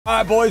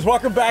Alright boys,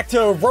 welcome back to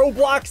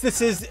Roblox.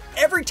 This is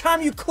every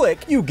time you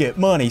click, you get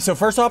money. So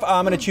first off,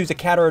 I'm gonna choose a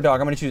cat or a dog.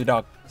 I'm gonna choose a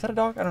dog. Is that a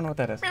dog? I don't know what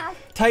that is.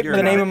 Type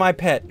the name of my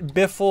pet.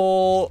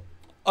 Biffle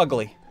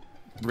Ugly.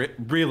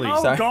 Really?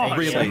 Oh, gosh.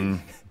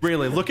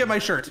 Really? Look at my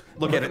shirt.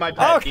 Look at it. My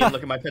pet. Ian,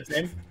 look at my pet's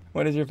name.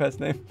 What is your pet's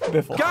name?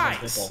 Biffle.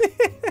 Guys!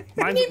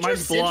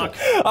 Mine's Block.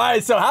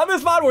 Alright, so how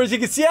this mod works, you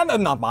can see on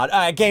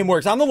the game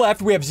works. On the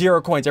left, we have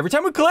 0 coins. Every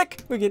time we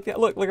click, we get,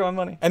 look at my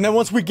money. And then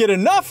once we get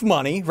enough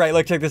money, right,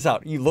 like check this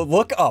out. You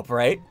look up,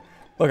 right?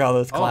 Look at all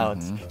those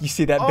clouds. You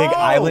see that big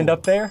island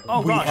up there?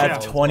 Oh, we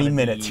have 20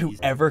 minutes.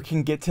 Whoever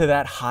can get to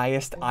that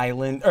highest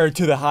island, or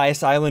to the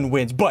highest island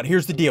wins. But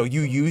here's the deal.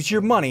 You use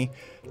your money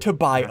to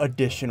buy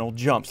additional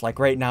jumps. Like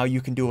right now, you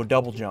can do a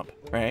double jump,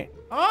 right?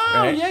 Oh,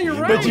 right? Yeah, you're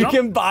right. But you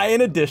can buy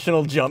an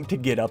additional jump to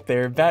get up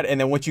there. And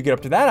then once you get up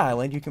to that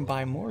island, you can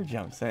buy more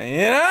jumps. You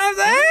know what I'm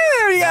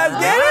saying? You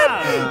guys get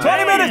it?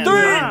 20 minutes,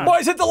 3.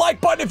 Boys, hit the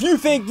like button if you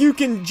think you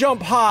can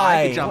jump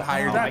high. I can jump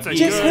higher than I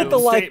Just hit the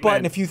like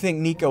button if you think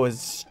Nico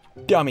is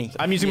dummy.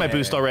 I'm using my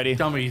boost already.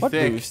 Dummy What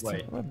thick. boost?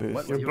 What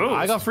boost? Your boost.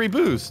 I got free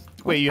boost.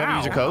 Wait, you have to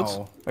use your codes?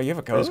 Oh, you have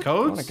a code? There's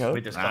codes? I want a code.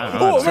 Wait, there's Oh, codes. I'm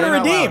gonna Say it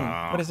out redeem.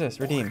 loud. What is this?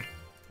 Redeem.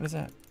 What is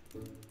that?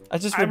 I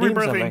just I'm redeemed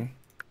rebirthing. something.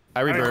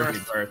 I rebirthed.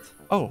 Rebirth.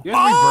 Oh. You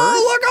guys rebirth?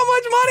 Look how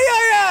much money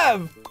I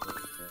have!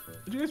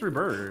 Did you guys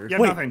rebirth? Yeah,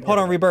 Wait, nothing. hold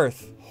on,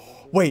 rebirth.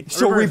 Wait,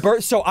 so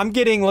rebirth. So I'm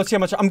getting, let's see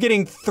how much. I'm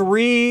getting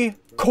 3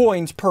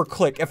 coins per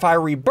click. If I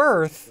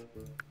rebirth,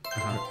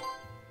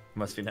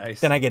 Must be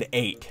nice. then I get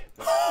 8.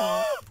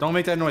 Don't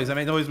make that noise.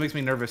 That noise makes me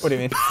nervous. What do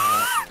you mean?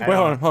 Wait,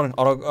 hold on.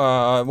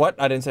 Auto, what?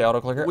 I didn't say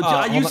auto clicker.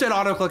 You said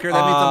auto clicker.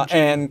 That means I'm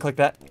cheating. And click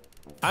that.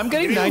 I'm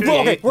getting Okay,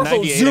 98. Russell,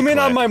 98 zoom in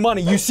a on click. my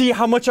money. You see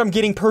how much I'm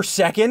getting per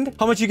second?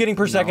 How much you getting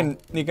per second,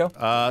 Nico?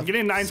 I'm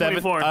getting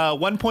 924.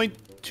 1.2k,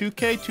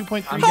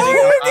 2.3k. Oh,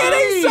 you're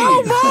getting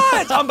so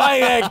much! I'm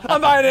buying an egg.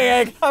 I'm buying an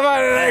egg. I'm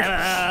buying an egg.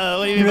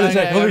 What do you Give me mean a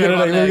sec. Let me get an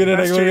egg. Let me get an egg. Let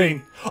me get an egg.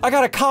 cheating. I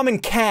got a common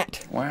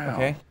cat. Wow.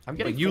 Okay. I'm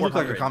getting You look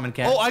like a 400. common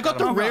cat. Oh, I got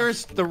the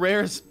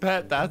rarest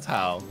pet. That's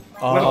how.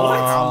 Oh,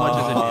 How much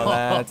does it do?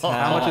 that's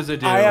How much does it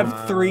do? I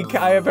have 3.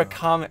 I have a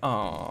common.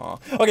 Oh.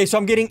 Okay, so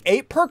I'm getting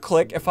 8 per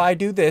click. If I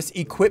do this,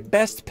 equip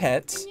best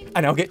pets,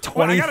 and I'll get 20.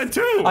 Well, I got a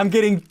 2. I'm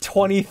getting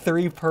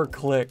 23 per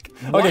click.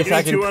 Okay, so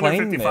I can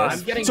claim 255. I'm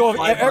this. getting So if,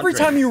 500. every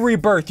time you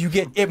rebirth,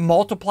 it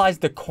multiplies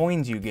the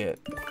coins you get.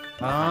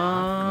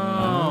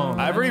 Oh.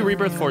 I've already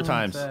rebirthed 4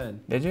 times.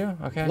 Did you?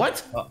 Okay.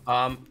 What?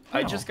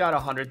 I just got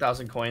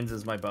 100,000 coins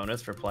as my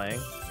bonus for playing.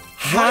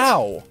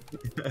 How?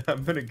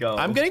 I'm gonna go.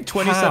 I'm getting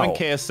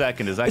 27k a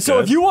second. Is that So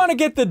good? if you want to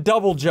get the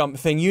double jump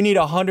thing, you need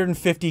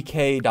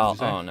 150k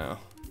dollars. Oh no.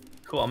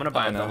 Cool. I'm gonna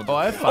buy a double. Oh,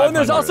 I have 500. Oh, and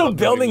there's also I'll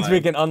buildings go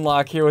we can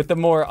unlock here with the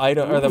more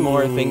or the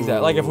more things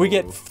that, like if we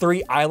get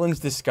 3 islands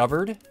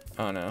discovered.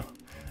 Oh no.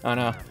 Oh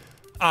no.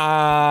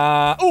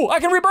 Oh, I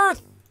can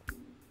rebirth.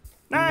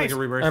 Nice. Like a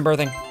rebirth. I'm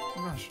birthing.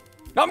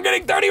 I'm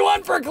getting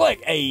 31 per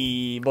click.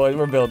 Hey, boys,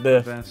 we're built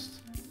this. Best.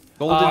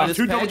 Golden this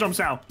 2 double pet. jumps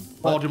now.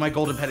 Oh, dude, my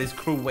golden pet is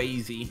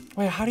crazy.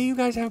 Wait, how do you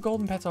guys have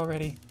golden pets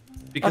already?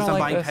 Because I don't I'm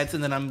like buying this. pets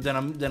and then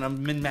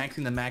I'm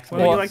min-maxing the max. Well,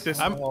 you Well, like this?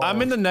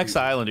 I'm in the next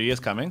island. Are you guys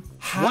coming?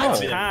 How?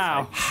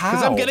 How? How?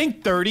 Because I'm getting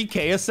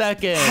 30k a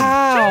second.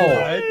 How?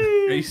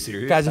 Are you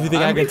serious? Guys, if you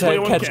think I can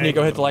getting catch 21K.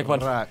 Nico, hit the like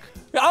button. Rock.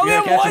 I only You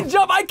have gotta catch 1 him.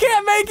 jump. I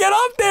can't make it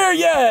up there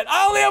yet.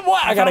 I only have 1.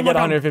 I gotta get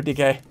found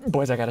 150k.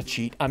 Boys, I gotta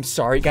cheat. I'm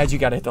sorry, guys. You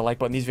gotta hit the like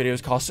button. These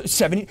videos cost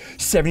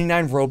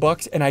 79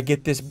 Robux, and I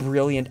get this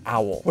brilliant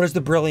owl. What does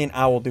the brilliant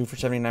owl do for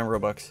 79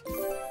 Robux?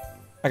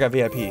 I got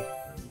VIP.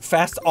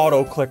 Fast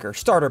auto clicker.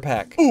 Starter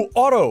pack. Ooh,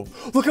 auto.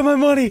 Look at my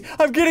money.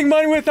 I'm getting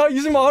money without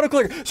using my auto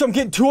clicker. So I'm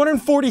getting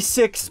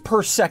 246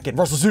 per second.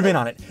 Russell, zoom in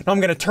on it. Now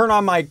I'm gonna turn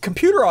on my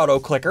computer auto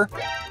clicker.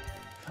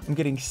 I'm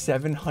getting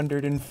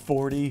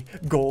 740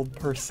 gold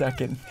per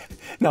second.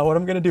 Now what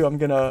I'm gonna do,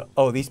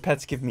 oh, these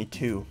pets give me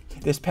 2.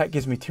 This pet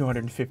gives me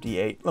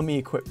 258. Let me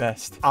equip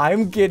best.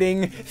 I'm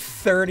getting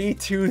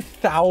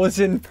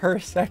 32,000 per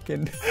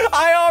second.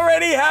 I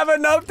already have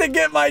enough to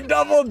get my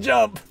double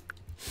jump.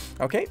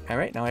 Okay, all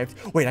right, now I have,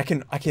 wait, I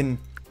can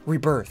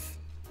rebirth.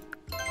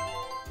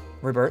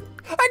 Rebirth?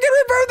 I can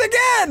rebirth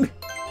again!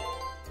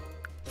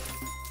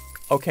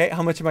 Okay,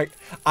 how much am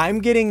I'm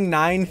getting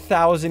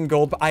 9,000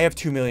 gold, but I have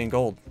 2 million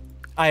gold.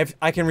 I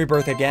can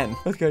rebirth again.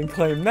 Let's go and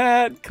claim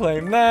that,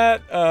 claim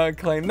that.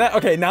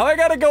 Okay, now I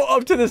gotta go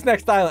up to this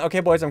next island.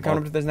 Okay, boys, I'm coming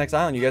up to this next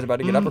island. You guys about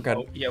to get uppercut?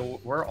 Oh, yeah,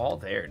 we're all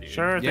there, dude.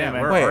 Sure thing, Yeah,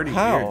 man. we're Wait, already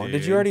how? here,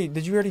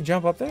 Did you already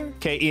jump up there?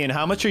 Okay, Ian,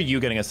 how much are you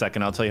getting a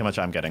second? I'll tell you how much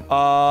I'm getting.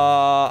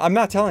 I'm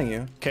not telling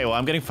you. Okay, well,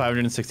 I'm getting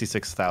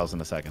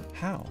 566,000 a second.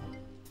 How?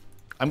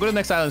 I'm going to the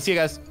next island. See you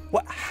guys.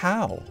 What?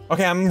 How?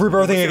 Okay, I'm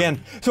rebirthing again.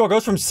 So it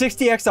goes from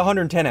 60x to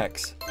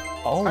 110x.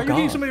 Oh, How are you God.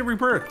 getting so many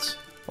rebirths?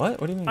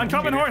 What? What do you mean?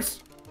 Uncommon horse.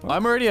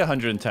 I'm already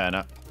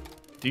 110.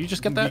 Do you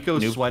just get that?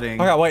 Nico's Noob.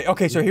 sweating. Okay, wait.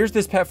 Okay, so here's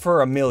this pet for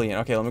 1 million.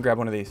 Okay, let me grab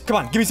one of these. Come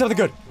on, give me something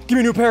good. Give me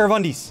a new pair of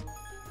undies.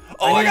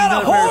 Oh, I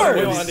got a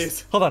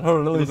horse! Hold on.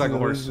 It looks like a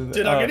horse.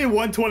 Dude, I'm getting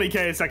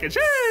 120k a second.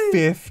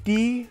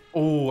 50?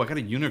 Oh, I got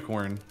a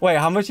unicorn. Wait,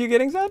 how much are you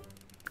getting, Zed?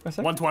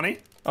 120?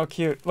 Oh,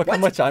 cute. Look how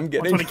much I'm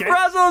getting. 120K?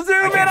 Russell,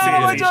 zoom in on how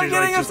much I'm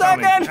getting a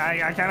second.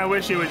 I kind of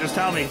wish you would just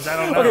tell me, because I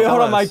don't know. Okay,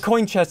 hold on. My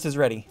coin chest is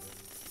ready.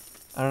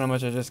 I don't know how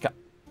much I just got.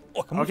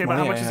 Look how much Okay, but how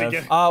money much I does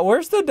it have. get?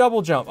 Where's the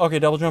double jump? Okay,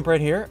 double jump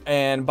right here.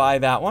 And buy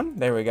that one.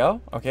 There we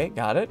go. Okay,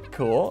 got it.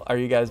 Cool. Are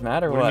you guys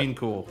mad or what? What do you mean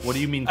cool? What do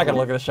you mean cool? I gotta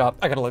look at the shop.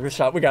 I gotta look at the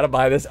shop. We gotta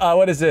buy this.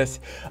 What is this?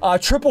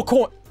 Triple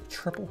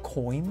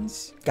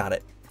coins? Got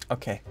it.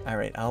 Okay, all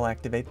right, I'll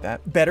activate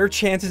that. Better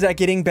chances at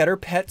getting better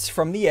pets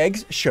from the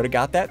eggs. Should have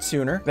got that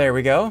sooner. There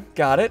we go.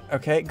 Got it.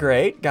 Okay,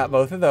 great. Got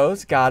both of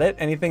those. Got it.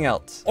 Anything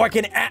else? Oh, I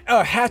can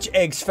hatch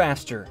eggs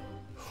faster.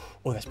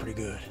 Oh, that's pretty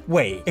good.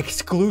 Wait,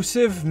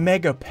 exclusive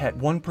mega pet,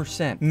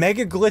 1%.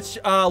 Mega glitch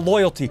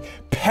loyalty.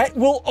 Pet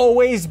will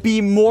always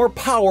be more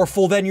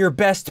powerful than your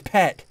best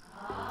pet.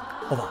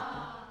 Hold on.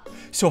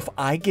 So if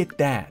I get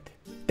that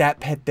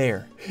pet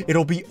there,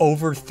 it'll be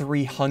over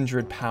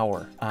 300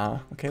 power.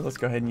 Okay, let's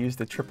go ahead and use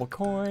the triple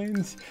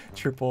coins.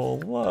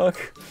 Triple luck.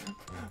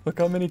 Look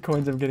how many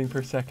coins I'm getting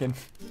per second.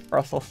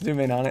 Russell,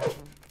 zoom in on it.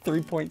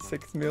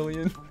 3.6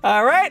 million.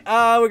 All right,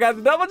 we got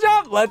the double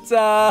jump. Let's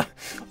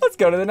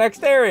go to the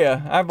next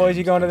area. All right, boys,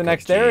 you going to the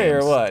next area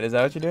or what? Is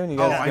that what you're doing? You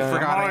guys I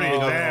forgot. I need to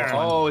go there.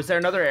 Oh, is there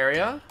another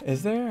area?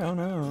 Is there? Oh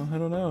no, I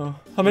don't know.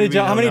 How many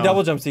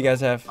double jumps do you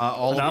guys have?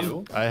 All of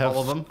you. I have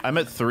all of them. I'm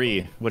at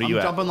 3. What are you I'm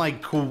at? jumping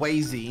like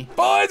crazy.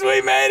 Boys,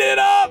 we made it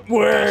up.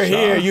 We're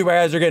here. You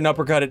guys are getting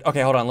uppercutted.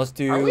 Okay, hold on. Let's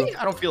do. Are we?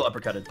 I don't feel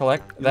uppercutted.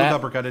 Collect You that.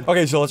 look uppercutted.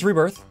 Okay, so let's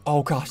rebirth.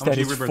 Oh gosh, that much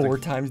are is you rebirthing? 4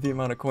 times the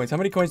amount of coins. How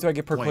many coins do I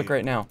get per Wait. click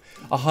right now?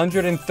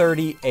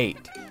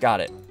 138. Got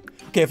it.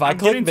 Okay, if I I'm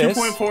click getting this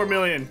 2.4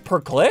 million.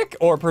 per click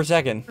or per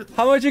second?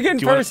 How much you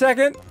getting per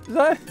second? Is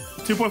that-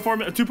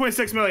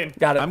 2.6 million.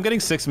 Got it. I'm getting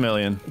 6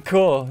 million.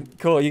 Cool.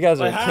 You guys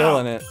are Wait, how?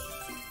 killing it.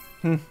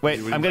 Wait,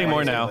 I'm getting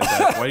more now.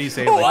 Why do you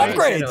say it Oh, like that?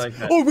 upgrades. like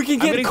that. Oh, we can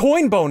get getting-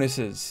 coin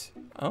bonuses.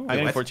 Oh, I'm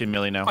getting 14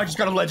 million now. I just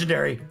got a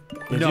legendary.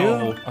 did No.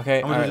 you? Okay,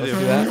 I'm all gonna right, let's do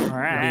do that. Redeem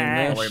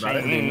worry this. about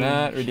it. Redeem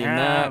that. Redeem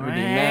that.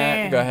 Redeem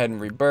that. Go ahead and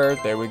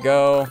rebirth. There we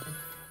go.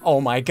 Oh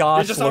my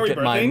gosh, just look not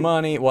at my rebirthing?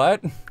 money.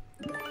 What?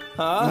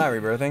 Huh? I'm not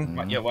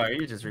rebirthing. Yeah, why are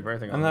you just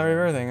rebirthing? I'm not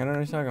rebirthing. I don't know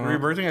what you're talking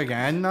about. Rebirthing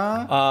again?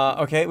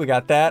 Okay, we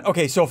got that.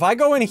 Okay, so if I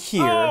go in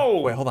here,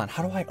 Oh! wait, hold on.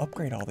 How do I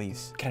upgrade all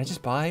these? Can I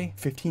just buy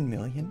 15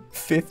 million?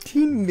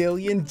 15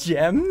 million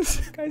gems?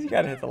 Guys, you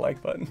gotta hit the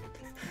like button.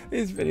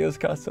 These videos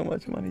cost so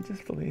much money,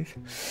 just please.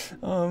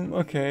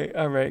 Okay,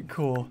 all right,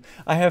 cool.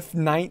 I have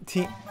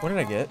 19. What did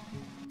I get?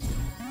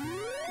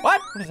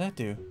 What? What does that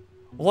do?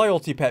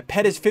 Loyalty pet.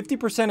 Pet is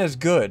 50% as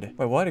good.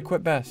 Wait, what?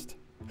 Equip best.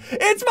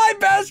 It's my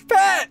best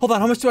pet! Hold on,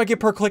 how much do I get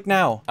per click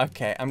now?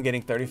 Okay, I'm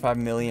getting 35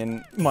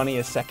 million money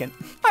a second.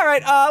 All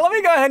right, let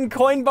me go ahead and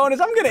coin bonus.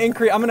 I'm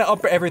gonna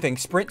up everything.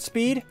 Sprint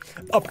speed,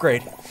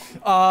 upgrade.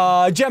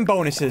 Gem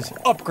bonuses,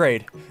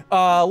 upgrade.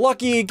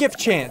 Lucky gift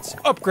chance,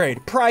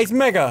 upgrade. Prize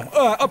mega,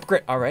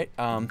 upgrade. All right,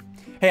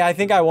 hey, I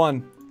think I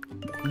won.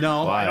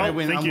 No, Why? I don't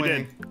win. think I'm you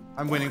winning.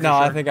 I'm winning. For No,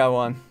 sure. I think I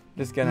won.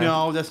 Just gonna.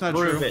 No, that's not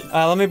Prove true. it.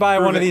 Let me buy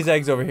one of it. these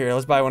eggs over here.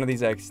 Let's buy one of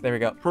these eggs. There we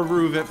go.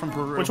 Prove it from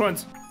Peru. Which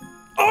ones?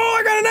 Oh,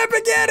 I got an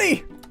epic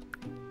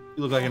Yeti!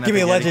 You look like an Give me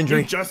a epic Yeti.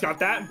 legendary. You just got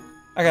that?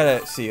 I got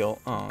a seal.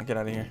 Oh, get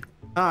out of here.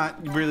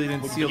 You really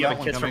didn't seal You that have a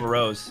one kiss from a coming.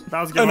 rose.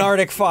 That was a good An one.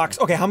 Arctic fox.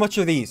 Okay, how much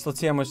are these? Let's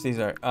see how much these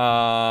are.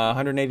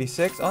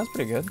 186. Oh, that's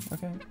pretty good.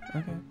 Okay.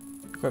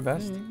 Quite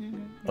best.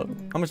 Oh,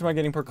 how much am I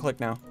getting per click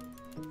now?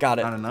 Got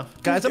it. Not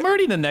enough. Guys, I'm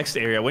already in the next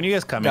area. When are you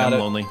guys coming? Got I'm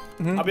it. lonely.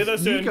 I'll be there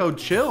soon. Nico,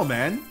 chill,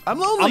 man. I'm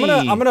lonely.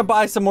 I'm gonna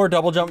buy some more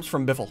double jumps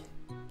from Biffle.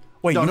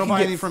 Wait, No, you don't can buy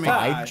get any from me.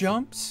 5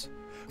 jumps?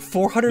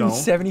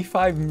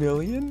 475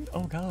 million?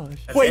 Oh gosh.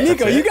 That's Wait, it.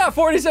 Nico, That's you it? got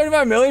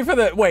 475 million for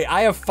the. Wait,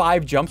 I have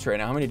 5 jumps right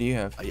now. How many do you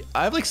have?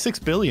 I have like 6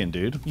 billion,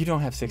 dude. You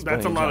don't have 6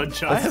 That's billion. a lot of jumps.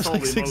 jumps. I have like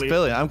Holy 6 moly.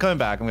 billion. I'm coming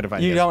back. I'm gonna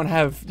find You you. don't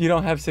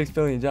have 6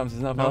 billion jumps.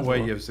 It's not No possible.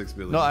 way you have 6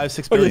 billion. No, I have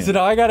 6 billion. Okay, so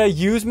now I gotta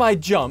use my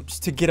jumps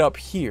to get up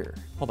here.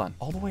 Hold on,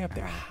 all the way up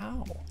there.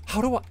 How?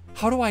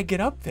 How do I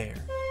get up there?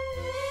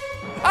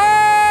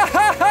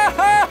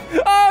 Ah!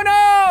 Oh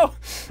no!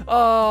 Oh,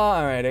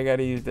 all right, I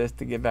gotta use this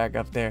to get back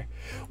up there.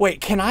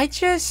 Wait, can I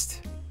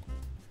just?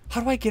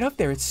 How do I get up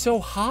there? It's so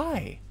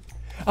high.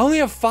 I only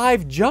have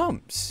 5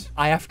 jumps.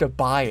 I have to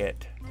buy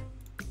it.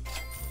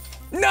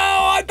 No,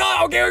 I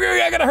thought. Okay,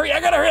 I gotta hurry.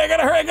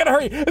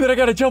 And then I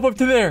gotta jump up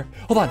to there.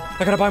 Hold on,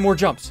 I gotta buy more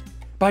jumps.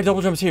 Buy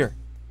double jumps here.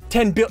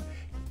 10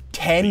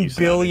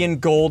 billion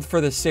gold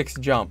for the 6th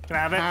jump. Can I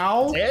have it?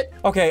 How? It?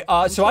 Okay,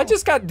 so I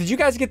just got. Did you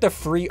guys get the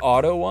free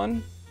auto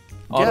one?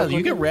 Yeah, Auto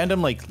you get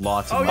random like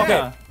lots of Oh, money.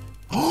 yeah.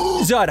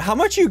 Zud, how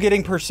much are you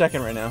getting per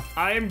second right now?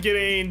 I am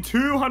getting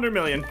 200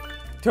 million.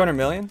 200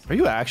 million? Are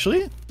you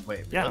actually?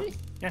 Wait, Yeah. really?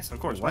 Yes,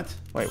 of course. What?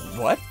 Wait,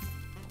 what?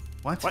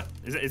 What? What?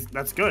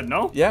 That's good,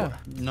 no? Yeah.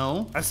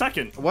 No. A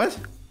second. What?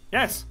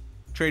 Yes.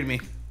 Trade me.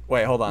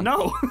 Wait, hold on.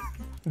 No.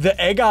 The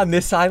egg on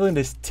this island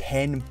is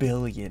 10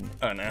 billion.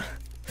 Oh, no.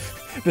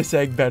 This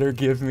egg better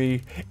give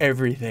me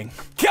everything.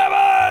 Come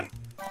on!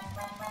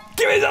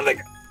 Give me something!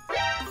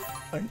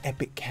 An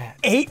epic cat.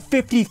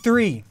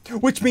 853,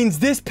 which means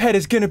this pet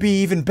is gonna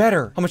be even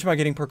better. How much am I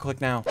getting per click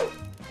now?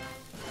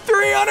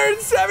 300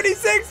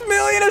 776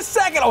 million a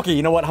second. Okay,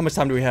 you know what? How much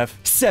time do we have?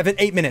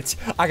 8 minutes.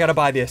 I gotta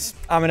buy this.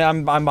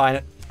 I'm buying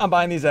it. I'm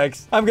buying these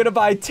eggs. I'm gonna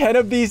buy 10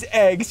 of these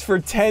eggs for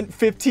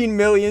 15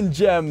 million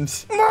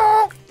gems.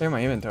 They're in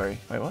my inventory.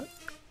 Wait, what?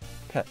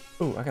 Pet.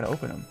 Ooh, I gotta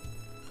open them.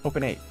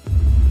 Open 8.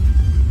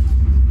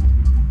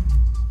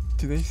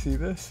 Do they see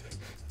this?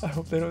 I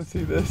hope they don't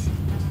see this.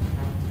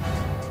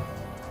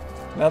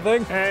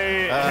 Nothing?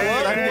 Hey,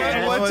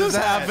 hey, What just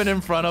happened in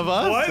front of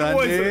us? what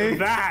SSundee? was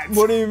that?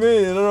 What do you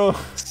mean? I don't know.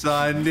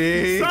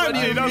 SSundee. What do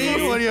you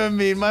mean? What do you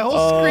mean? My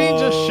whole screen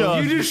just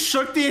shook. You just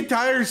shook the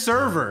entire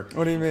server.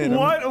 What do you mean?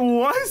 What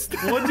was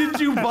that? What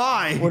did you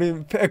buy? What do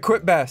you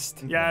equip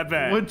best? Yeah, I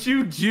bet. What'd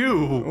you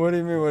do? What do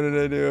you mean? What did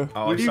I do?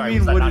 Oh, What do you sorry, mean,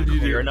 was that what not did you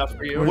clear do? enough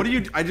for you? What do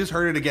you? I just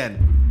heard it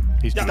again.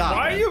 He's Yeah, Stop.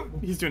 why are you?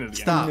 He's doing it again.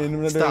 Stop. I mean,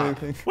 I'm not doing Stop.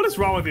 anything. What is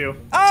wrong with you?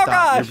 Oh Stop.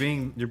 gosh.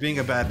 You're being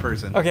a bad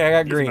person. Okay, I got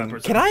a bad green.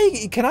 person.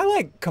 Can I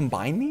like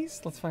combine these?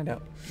 Let's find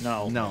out.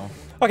 No. No.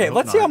 Okay, Nope,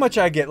 let's see not. how much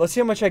I get. Let's see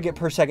how much I get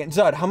per second.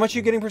 Zud, how much are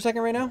you getting per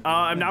second right now?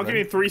 I'm now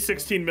getting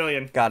 316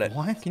 million. Got it.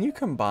 What? Can you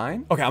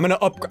combine? Okay, I'm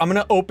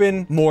gonna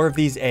open more of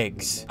these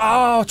eggs.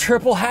 Oh,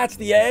 triple hatch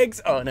the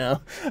eggs. Oh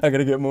no, I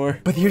gotta get more.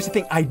 But here's the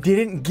thing, I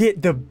didn't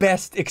get the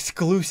best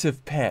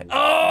exclusive pet.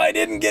 Oh, I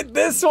didn't get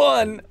this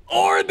one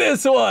or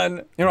this one.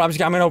 You know what,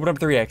 I'm gonna open up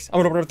 3 eggs. I'm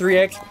gonna open up 3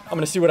 eggs. I'm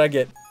gonna see what I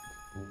get.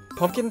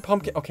 Pumpkin.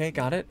 Okay,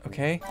 got it.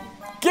 Okay.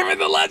 Give me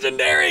the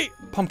legendary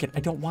pumpkin. I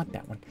don't want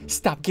that one.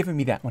 Stop giving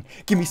me that one.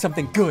 Give me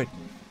something good.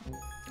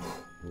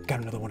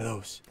 Got another one of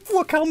those.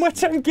 Look how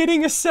much I'm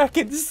getting a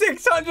second.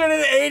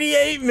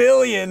 688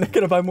 million.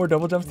 Gonna buy more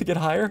double jumps to get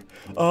higher.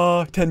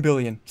 10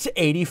 billion. It's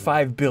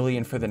 85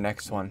 billion for the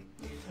next one.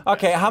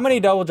 Okay, how many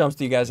double jumps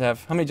do you guys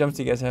have? How many jumps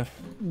do you guys have?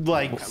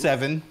 Like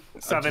 7.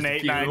 7,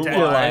 8, 9, few. 10.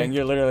 You're Why? lying.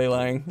 You're literally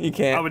lying. You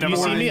can't. I would Did you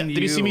never see lie. me?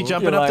 Did you see me You.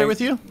 jumping You're up there lying. with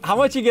you? How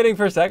much you getting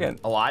per second?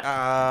 A lot?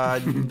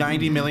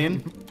 90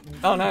 million.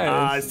 Oh,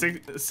 nice.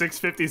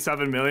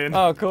 657 million.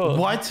 Oh, cool.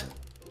 What?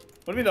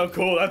 What do you mean? Oh,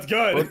 cool. That's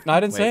good. No, I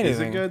didn't say Wait, is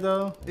anything. it good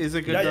though? Is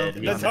it good though?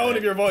 The tone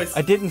of your voice.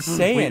 I didn't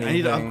say Wait, anything. I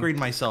need to upgrade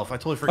myself. I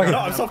totally forgot. Okay. No,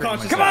 to I'm upgrade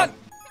self-conscious. myself. Come on.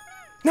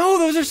 No,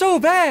 those are so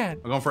bad.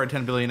 I'm going for a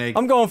 10 billion egg.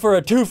 I'm going for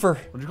a twofer.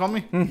 What'd you call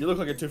me? You look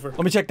like a twofer. Let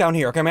me check down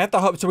here. Okay, I'm at the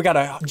hub. So we got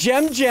a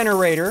gem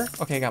generator.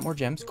 Okay, got more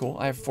gems. Cool.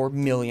 I have 4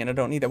 million. I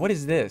don't need that. What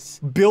is this?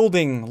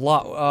 Building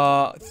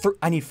lot.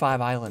 I need 5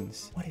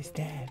 islands. What is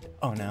that?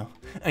 Oh no.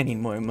 I need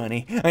more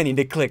money. I need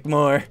to click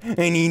more.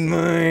 I need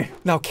more.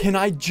 Now, can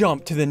I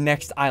jump to the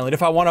next island?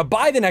 If I want to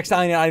buy the next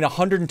island, I need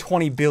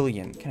 120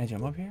 billion. Can I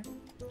jump up here?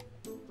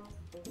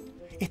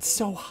 It's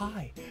so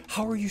high.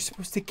 How are you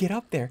supposed to get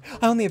up there?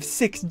 I only have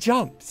 6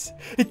 jumps.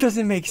 It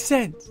doesn't make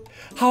sense.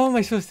 How am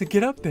I supposed to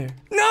get up there?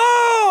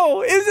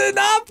 No! Is it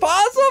not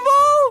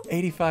possible?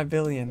 85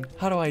 billion.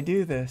 How do I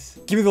do this?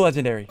 Give me the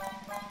legendary.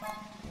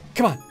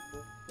 Come on.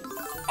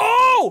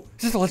 Oh!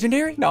 Is this a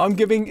legendary? Now I'm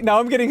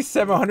getting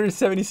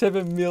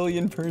 777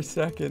 million per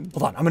second.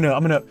 Hold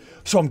on.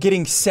 So I'm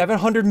getting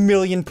 700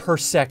 million per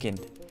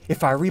second.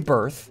 If I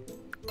rebirth,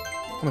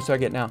 how much do I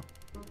get now?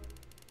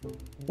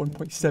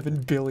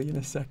 1.7 billion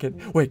a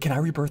second. Wait, can I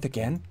rebirth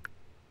again?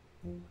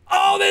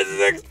 Oh, this is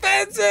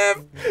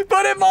expensive,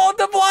 but it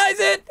multiplies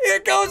it.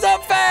 It goes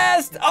up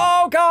fast.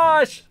 Oh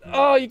gosh.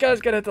 Oh, you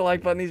guys gotta hit the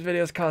like button. These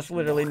videos cost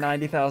literally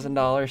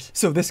 $90,000.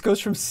 So this goes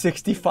from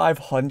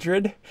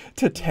 6,500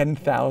 to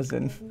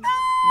 10,000.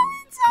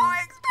 Oh, it's so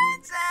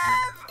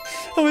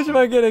expensive. How much am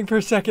I getting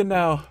per second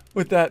now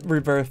with that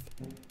rebirth?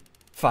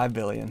 5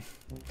 billion.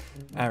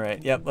 All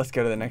right, yep, let's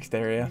go to the next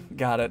area.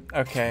 Got it,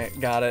 okay,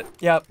 got it.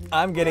 Yep,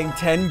 I'm getting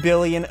 10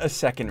 billion a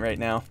second right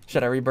now.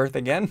 Should I rebirth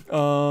again?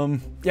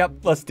 Yep,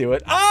 let's do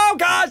it. Oh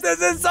gosh,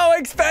 this is so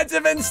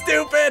expensive and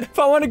stupid. If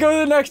I want to go to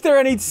the next area,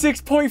 I need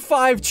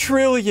 6.5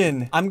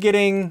 trillion. I'm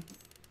getting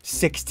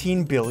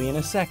 16 billion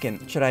a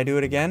second. Should I do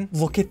it again?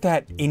 Look at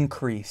that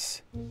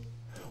increase.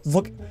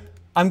 Look,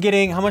 I'm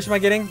getting, how much am I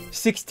getting?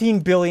 16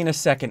 billion a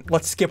second.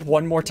 Let's skip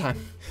one more time.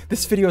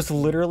 This video's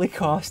literally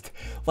cost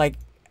like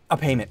a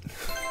payment.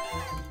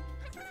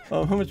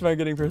 Oh, how much am I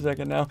getting per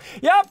second now?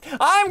 Yep,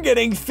 I'm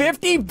getting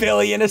 50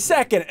 billion a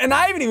second, and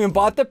I haven't even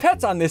bought the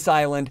pets on this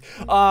island.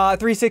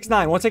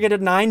 369. Once I get to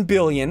 90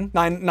 billion,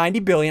 I'm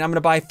gonna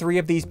buy 3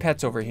 of these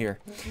pets over here.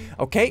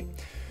 Okay,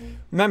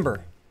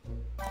 remember,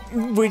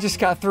 we just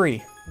got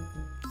 3.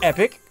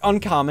 Epic,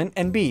 uncommon,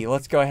 and B.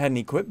 Let's go ahead and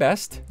equip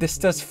best. This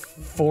does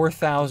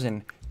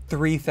 4,000,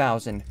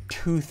 3,000,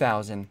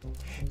 2,000.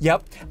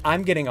 Yep,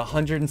 I'm getting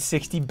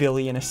 160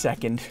 billion a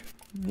second.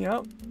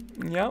 Yep,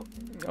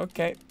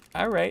 okay.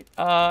 All right,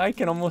 I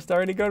can almost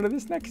already go to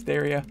this next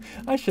area.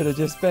 I should have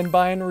just been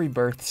buying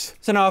rebirths.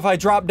 So now if I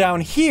drop down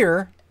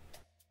here,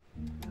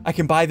 I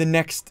can buy the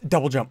next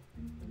double jump.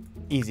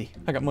 Easy.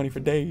 I got money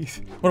for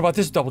days. What about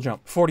this double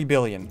jump? 40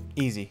 billion.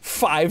 Easy.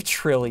 5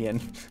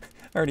 trillion.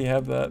 I already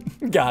have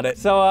that. Got it.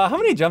 So how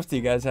many jumps do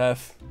you guys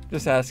have?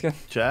 Just asking.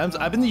 Gems?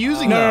 I've been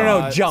using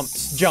No, them. jumps.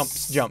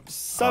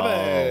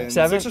 7. Seven?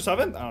 6 or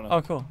 7? I don't know.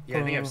 Oh, cool. Yeah,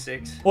 I think I have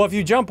 6. Well, if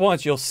you jump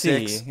once, you'll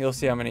see. 6. You'll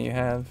see how many you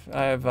have.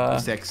 I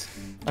have 6.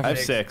 I have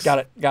 6. Got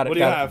it. What do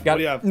you have? Got What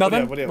do you it. have? Nothing? What do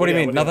you have? What do you What do you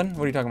mean? have? Nothing?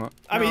 What are you talking about?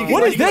 I mean,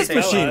 What is you can this tell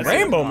machine? us.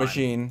 Rainbow Come on.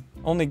 machine.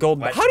 Only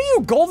golden. What? How do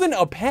you golden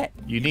a pet?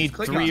 You need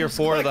click 3 on or it.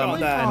 4 of them, on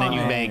that. and then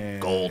you Oh. make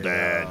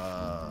golden.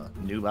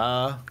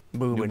 Nooba.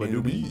 Booba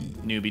Noobie.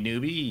 Noobie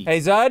noobie. Hey,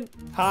 Zud,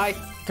 Hi.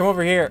 come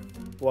over here.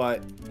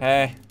 What?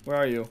 Hey. Where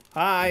are you?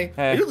 Hi.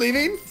 Hey. Are you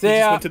leaving? See We just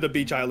ya. went to the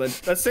beach island.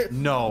 That's it.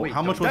 No,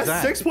 how much was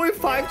That's that?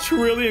 6.5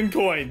 trillion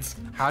coins.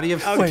 How do you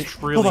have Wait, 6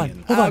 hold on,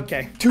 trillion? hold on.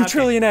 Okay, 2 okay.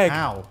 trillion egg.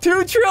 How?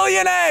 2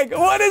 trillion egg.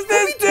 What does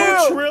this do?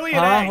 2 trillion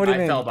Huh? egg. What do you I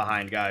mean? fell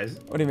behind, guys.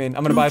 What do you mean?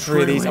 I'm gonna buy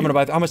 3 of these. I'm gonna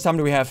buy. How much time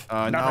do we have?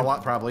 Not a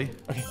lot, probably.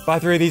 Okay, buy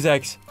 3 of these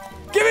eggs.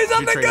 Give me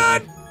something traded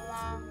good. me.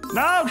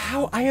 No.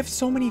 How? I have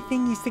so many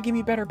thingies to give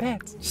me better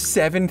pets.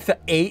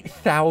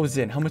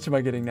 8,000. How much am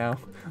I getting now?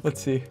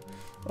 Let's see.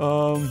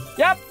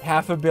 Yep,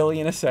 $500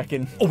 million a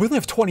second. Oh, we only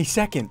have 20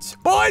 seconds.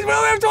 Boys, we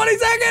only have 20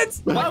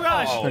 seconds. Oh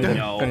gosh. Oh, 20 seconds,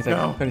 no. 20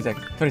 seconds, No. 20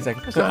 seconds, 20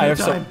 seconds. I have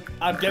so,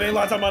 I'm getting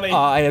lots of money.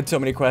 I had so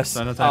many quests.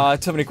 Not enough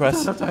time. So many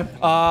quests. Not enough time.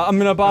 I'm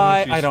gonna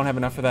buy, jeez. I don't have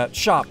enough for that.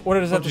 Shop, what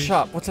is that to jeez.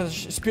 shop? What's that?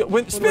 Spin do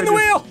I the do?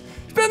 wheel!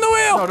 Spin the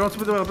wheel! No, don't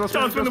spin the wheel. Don't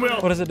spin the wheel.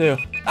 What does it do?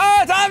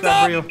 Ah, time's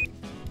Not up! real.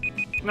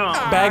 No.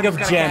 Bag of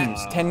gems,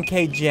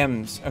 10K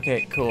gems.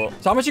 Okay, cool.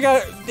 So how much you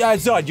got?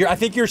 Zud, I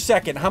think you're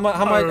second. How much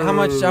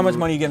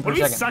money you getting per What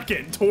do you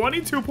second? second?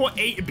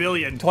 22.8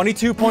 billion.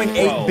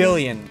 22.8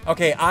 billion.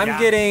 Okay, I'm Yeah,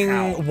 getting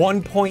ow.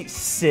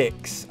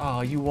 1.6.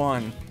 Oh, you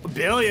won.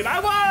 Billion. I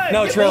won.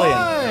 No, You trillion.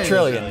 won.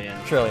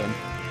 Trillion.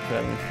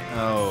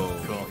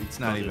 Oh, it's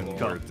not even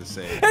worth to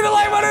say. Hit the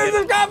like button and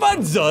subscribe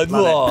button. Zud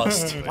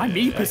lost. Why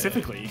me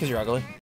specifically? Because you're ugly.